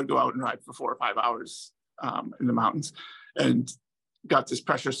 I would go out and ride for 4 or 5 hours in the mountains and got this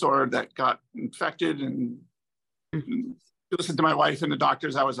pressure sore that got infected. And listened to my wife and the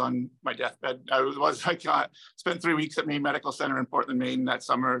doctors. I was on my deathbed. I spent 3 weeks at Maine Medical Center in Portland, Maine that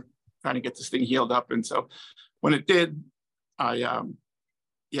summer trying to get this thing healed up. And so when it did, I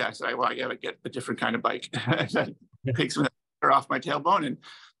gotta get a different kind of bike. Take some off my tailbone, and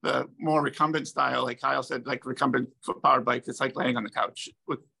the more recumbent style, like Kyle said, like recumbent foot powered bike, it's like laying on the couch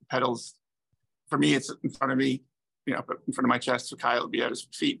with pedals. For me, it's in front of me, in front of my chest. For Kyle, it'd be at his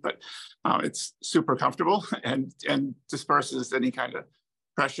feet, but it's super comfortable and disperses any kind of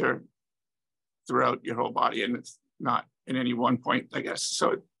pressure throughout your whole body, and it's not in any one point, I guess.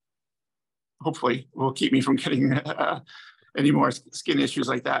 So hopefully will keep me from getting any more skin issues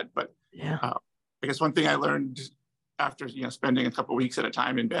like that. But yeah, I guess one thing I learned after spending a couple of weeks at a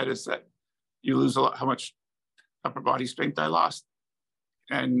time in bed is that you lose how much upper body strength I lost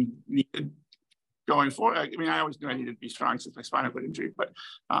and needed going forward. I mean, I always knew I needed to be strong since my spinal cord injury, but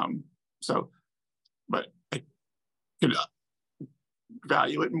so but I could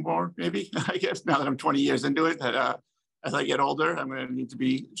value it more, maybe. I guess now that I'm 20 years into it, that as I get older, I'm going to need to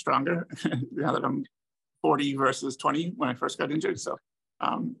be stronger. Now that I'm 40 versus 20 when I first got injured, so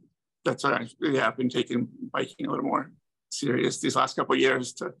that's why I've been taking biking a little more serious these last couple of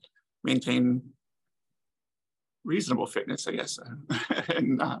years to maintain reasonable fitness, I guess,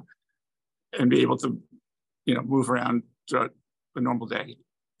 and be able to, move around throughout the normal day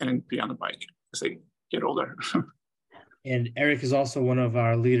and be on the bike as I get older. And Eric is also one of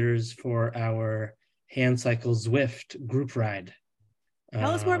our leaders for our Hand Cycle Zwift group ride.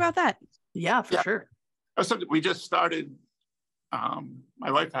 Tell us more about that. Yeah, for sure. We just started.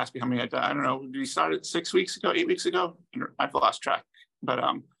 My wife asked me how many I don't know. Did we start it 6 weeks ago, 8 weeks ago? I've lost track. But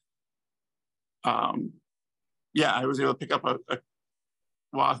I was able to pick up a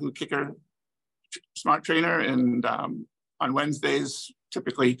Wahoo Kicker smart trainer, and on Wednesdays,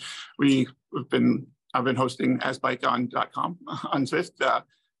 typically I've been hosting asbikeon.com on Zwift,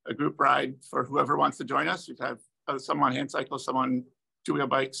 a group ride for whoever wants to join us. We have some on hand cycles, some on two-wheel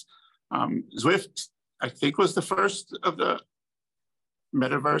bikes. Zwift, I think, was the first of the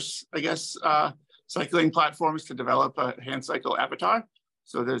metaverse, I guess, cycling platforms to develop a hand cycle avatar.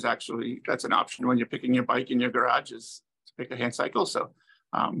 So that's an option when you're picking your bike in your garage, is to pick a hand cycle. So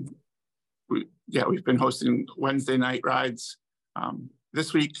we've been hosting Wednesday night rides.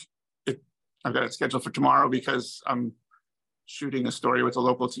 This week, I've got it scheduled for tomorrow because I'm shooting a story with a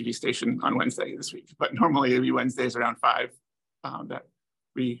local TV station on Wednesday this week. But normally it'd be Wednesdays around 5 that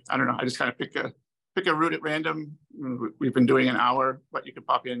I don't know, I just kind of pick a route at random. We've been doing an hour, but you can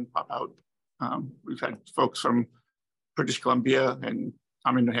pop in, pop out. We've had folks from British Columbia, and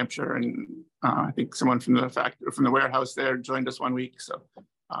I'm in New Hampshire, and I think someone from the warehouse there joined us one week. So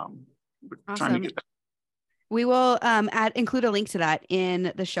we're trying to get that. We will include a link to that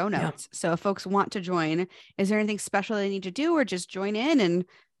in the show notes. Yeah. So if folks want to join, is there anything special they need to do, or just join in and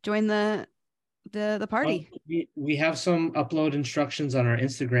join the party? Well, we have some upload instructions on our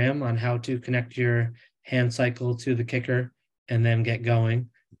Instagram on how to connect your hand cycle to the Kicker and then get going.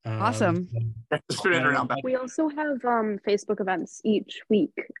 Awesome. We also have Facebook events each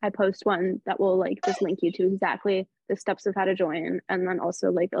week. I post one that will just link you to exactly the steps of how to join, and then also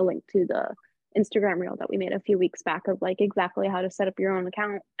a link to the Instagram reel that we made a few weeks back of exactly how to set up your own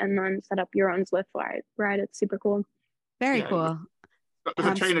account and then set up your own Zwift ride. It's super cool. Very cool.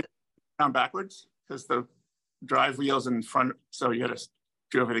 The train is down backwards because the drive wheels in front, so you got to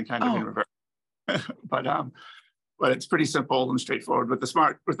do everything kind of in reverse. But it's pretty simple and straightforward with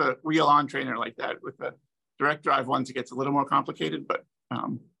the wheel on trainer like that. With the direct drive ones, it gets a little more complicated, but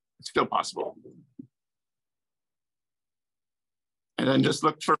it's still possible. And then just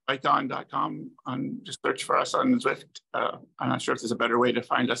look for bikeon.com just search for us on Zwift. I'm not sure if there's a better way to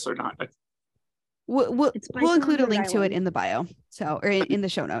find us or not. We'll include a link to it in the bio, or in the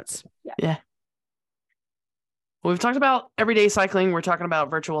show notes. Yeah. Well, we've talked about everyday cycling. We're talking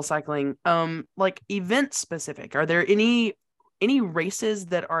about virtual cycling. Event specific. Are there any races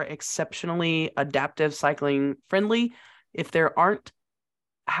that are exceptionally adaptive cycling friendly? If there aren't,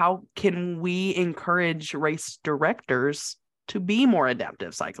 how can we encourage race directors to be more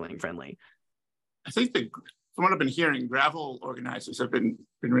adaptive cycling friendly? I think that from what I've been hearing, gravel organizers have been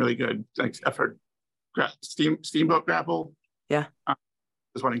really good. I've heard Steamboat Gravel. Yeah.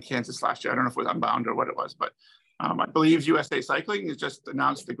 There's one in Kansas last year. I don't know if it was Unbound or what it was, but I believe USA Cycling has just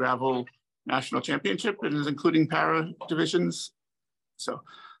announced the gravel national championship and is including para divisions. So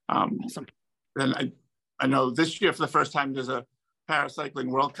awesome. Then I know this year for the first time there's a paracycling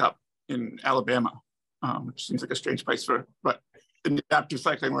World Cup in Alabama, which seems like a strange place but in the adaptive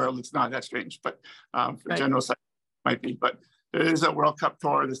cycling world, it's not that strange, but for general cycling it might be. But there is a World Cup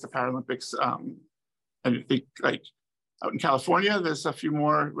tour, there's the Paralympics. And I think out in California, there's a few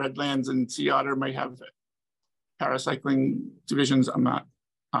more. Redlands and Sea Otter might have paracycling divisions. I'm not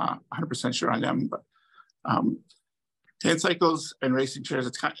 100% sure on them, but hand cycles and racing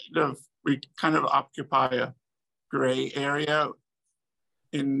chairs, we kind of occupy a gray area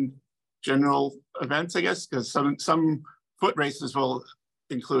in general events, I guess, because some foot races will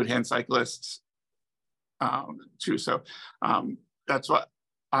include hand cyclists too. So that's what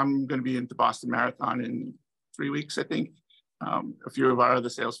I'm going to be in the Boston Marathon in 3 weeks, I think. A few of our other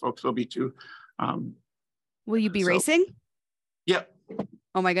sales folks will be too. Will you be racing? Yep.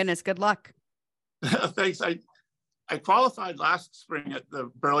 Oh my goodness, good luck. Thanks. I qualified last spring at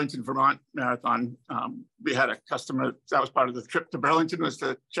the Burlington, Vermont Marathon. We had a customer, that was part of the trip to Burlington, was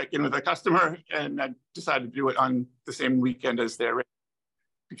to check in with a customer, and I decided to do it on the same weekend as their race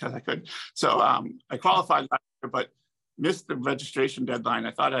because I could. So I qualified last year, but missed the registration deadline.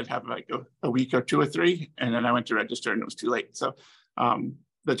 I thought I'd have like a week or 2 or 3, and then I went to register and it was too late. So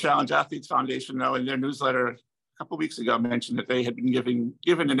the Challenge Athletes Foundation, though, in their newsletter a couple of weeks ago mentioned that they had been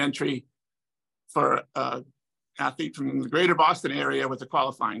given an entry for an athlete from the greater Boston area with a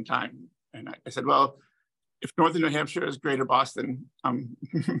qualifying time. And I said, well, if Northern New Hampshire is greater Boston, I'm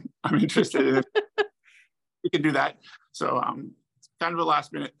interested in it. We can do that. So it's kind of a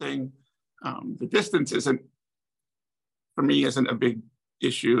last minute thing. The distance for me isn't a big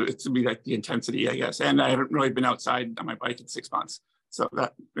issue. It's to be like the intensity, I guess. And I haven't really been outside on my bike in 6 months. So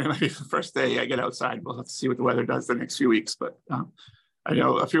that might be the first day I get outside. We'll have to see what the weather does the next few weeks. But I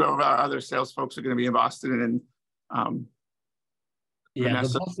know a few of our other sales folks are going to be in Boston, and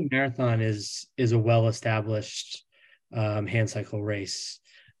the Boston Marathon is a well-established hand cycle race.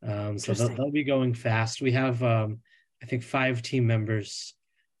 So they'll be going fast. We have, I think, 5 team members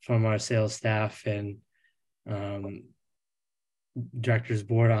from our sales staff and directors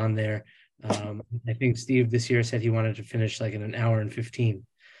board on there. I think Steve this year said he wanted to finish like in an hour and 15.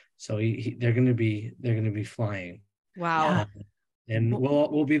 So they're going to be flying. Wow. And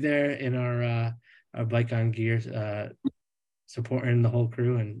we'll be there in our bike on gear, supporting the whole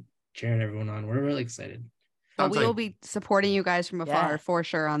crew and cheering everyone on. We're really excited. But we will be supporting you guys from afar for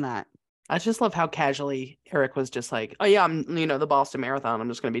sure on that. I just love how casually Eric was just like, oh yeah, I'm the Boston Marathon. I'm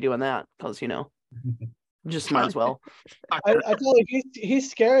just going to be doing that because just might as well. I tell you,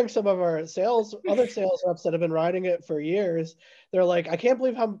 he's scaring some of our other sales reps that have been riding it for years. They're like, I can't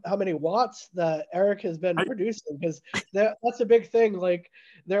believe how many watts that Eric has been producing, because that's a big thing. Like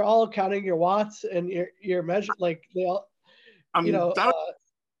they're all counting your watts and your measure. Like they all, Ed's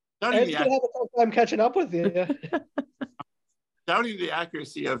gonna have a tough time catching up with you. Doubting the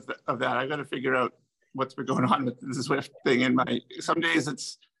accuracy of that, I've got to figure out what's been going on with the Zwift thing. And some days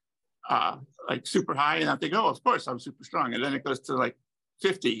it's like super high, and I think, oh, of course I'm super strong, and then it goes to like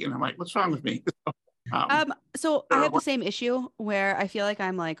 50, and I'm like, what's wrong with me? So I have the same issue where I feel like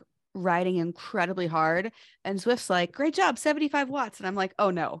I'm like riding incredibly hard, and Zwift's like, great job, 75 watts, and I'm like, oh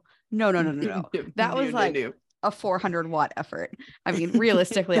no. That was like a 400 watt effort. I mean,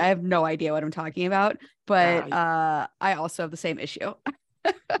 realistically, I have no idea what I'm talking about, but I also have the same issue.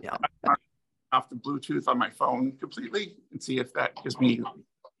 Yeah, off the Bluetooth on my phone completely and see if that gives me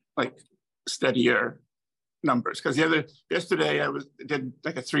like steadier numbers. Because yesterday I did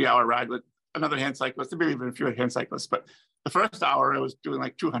like a 3-hour ride with another hand cyclist, maybe even a few hand cyclists, but the first hour I was doing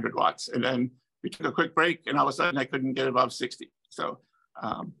like 200 watts, and then we took a quick break, and all of a sudden I couldn't get above 60. So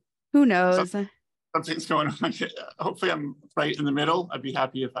who knows? Something's going on. Hopefully I'm right in the middle. I'd be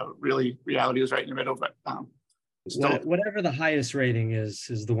happy if reality was right in the middle, but whatever the highest rating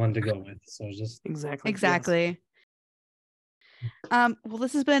is the one to go with. So just exactly. Well,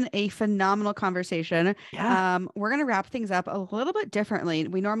 this has been a phenomenal conversation. We're going to wrap things up a little bit differently.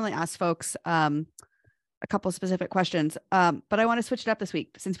 We normally ask folks a couple specific questions, but I want to switch it up this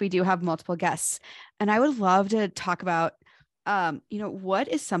week since we do have multiple guests, and I would love to talk about what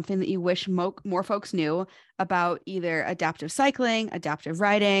is something that you wish more folks knew about either adaptive cycling, adaptive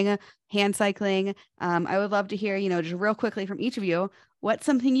riding, hand cycling? I would love to hear, just real quickly from each of you, what's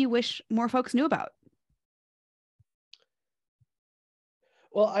something you wish more folks knew about?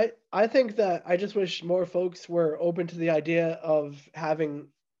 Well, I think that I just wish more folks were open to the idea of having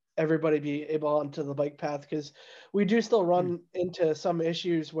everybody be able onto the bike path, because we do still run into some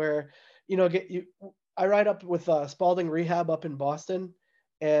issues where, I ride up with Spalding Rehab up in Boston,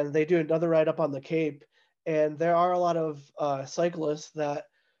 and they do another ride up on the Cape. And there are a lot of cyclists that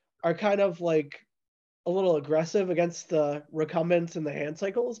are kind of like a little aggressive against the recumbents and the hand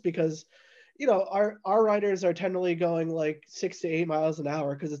cycles, because, our riders are generally going like 6 to 8 miles an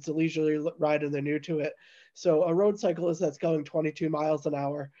hour because it's a leisurely ride and they're new to it. So a road cyclist that's going 22 miles an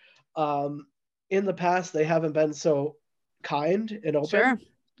hour, in the past, they haven't been so kind and open. Sure.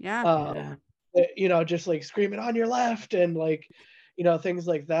 Yeah. Just like screaming on your left and like, things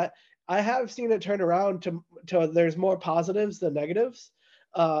like that. I have seen it turn around to there's more positives than negatives,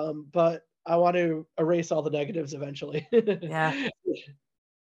 but I want to erase all the negatives eventually. Yeah.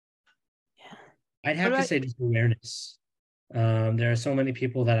 I'd have to say just awareness. There are so many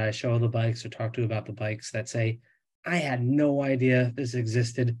people that I show the bikes or talk to about the bikes that say, I had no idea this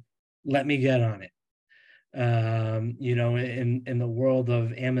existed. Let me get on it. In the world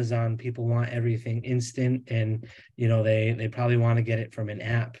of Amazon, people want everything instant, and they probably want to get it from an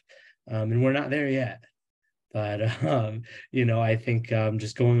app, and we're not there yet. But I think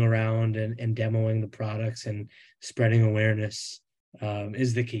just going around and demoing the products and spreading awareness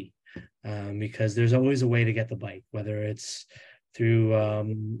is the key, because there's always a way to get the bike, whether it's through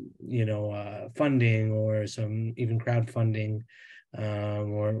funding or some even crowdfunding,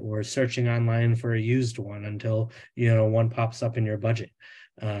 or searching online for a used one until one pops up in your budget.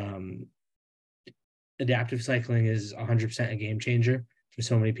 Adaptive cycling is 100% a game changer for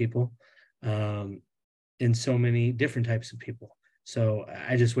so many people, in so many different types of people. So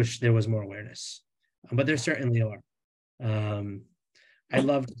I just wish there was more awareness, but there certainly are. I'd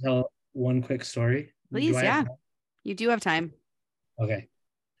love to tell one quick story. Please, yeah. You do have time. Okay.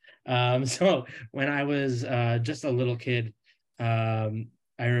 So when I was just a little kid, I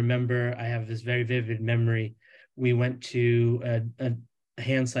remember I have this very vivid memory. We went to a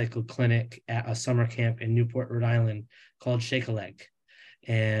hand cycle clinic at a summer camp in Newport, Rhode Island called Shake a Leg.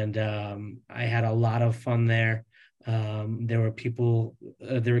 And I had a lot of fun there. There were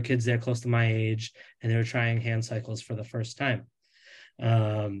kids there close to my age, and they were trying hand cycles for the first time.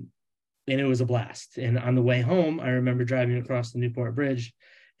 And it was a blast. And on the way home, I remember driving across the Newport Bridge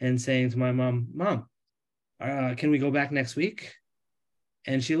and saying to my Mom, can we go back next week?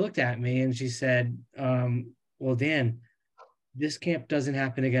 And she looked at me and she said, well, Dan, this camp doesn't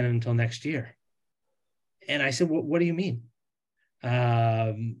happen again until next year. And I said, what do you mean?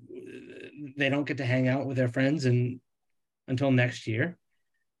 They don't get to hang out with their friends until next year.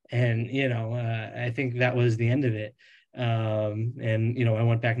 And, I think that was the end of it. And I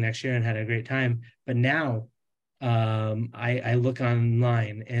went back next year and had a great time. But now I look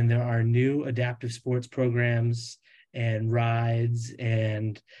online and there are new adaptive sports programs and rides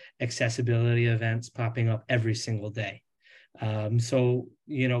and accessibility events popping up every single day. So,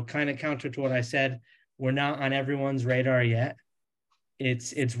 kind of counter to what I said, we're not on everyone's radar yet.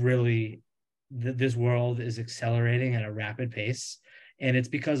 It's really, this world is accelerating at a rapid pace. And it's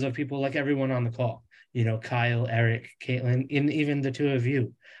because of people like everyone on the call, Kyle, Eric, Caitlin, and even the two of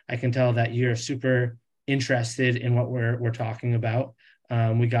you. I can tell that you're super interested in what we're talking about.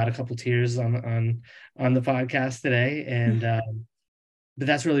 We got a couple tears on the podcast today. And, but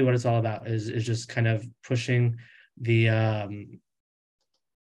that's really what it's all about is just kind of pushing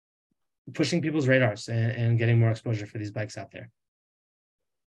pushing people's radars and getting more exposure for these bikes out there.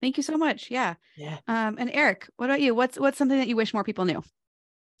 Thank you so much. Yeah. Yeah. And Eric, what about you? What's something that you wish more people knew?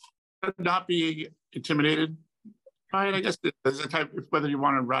 Not be intimidated by it. I guess there's a type, whether you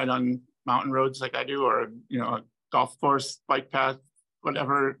want to ride on mountain roads like I do, or a golf course, bike path,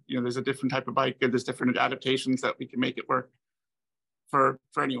 whatever. There's a different type of bike, and there's different adaptations that we can make it work for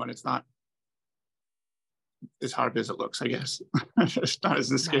anyone. It's not as hard as it looks, I guess. It's not as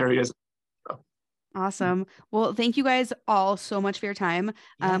scary as. Awesome. Well, thank you guys all so much for your time.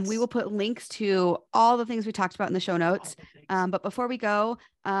 Yes. We will put links to all the things we talked about in the show notes. But before we go,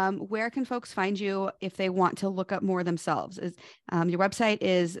 where can folks find you if they want to look up more themselves? Your website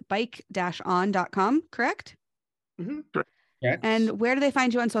is bike-on.com, correct? Mm-hmm. Correct. And where do they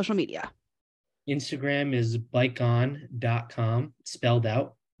find you on social media? Instagram is bikeon.com, spelled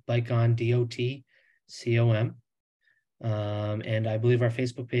out, bikeon, DOTCOM. And I believe our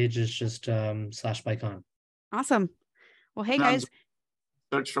Facebook page is just /bikeon. Awesome. Well, hey guys.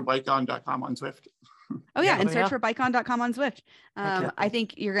 Search for bikeon.com on Zwift. Oh yeah. And search for bikeon.com on Zwift. I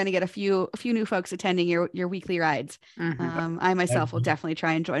think you're going to get a few new folks attending your weekly rides. Mm-hmm. I myself will definitely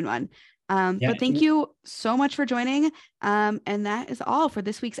try and join one. But thank you so much for joining. And that is all for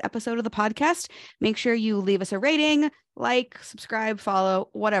this week's episode of the podcast. Make sure you leave us a rating, like, subscribe, follow,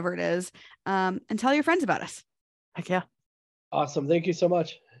 whatever it is, and tell your friends about us. Heck yeah. Awesome. Thank you so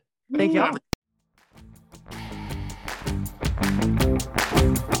much. Thank you.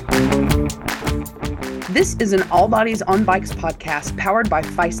 This is an All Bodies on Bikes podcast powered by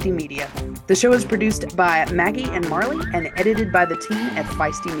Feisty Media. The show is produced by Maggie and Marley and edited by the team at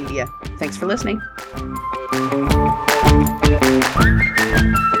Feisty Media. Thanks for listening.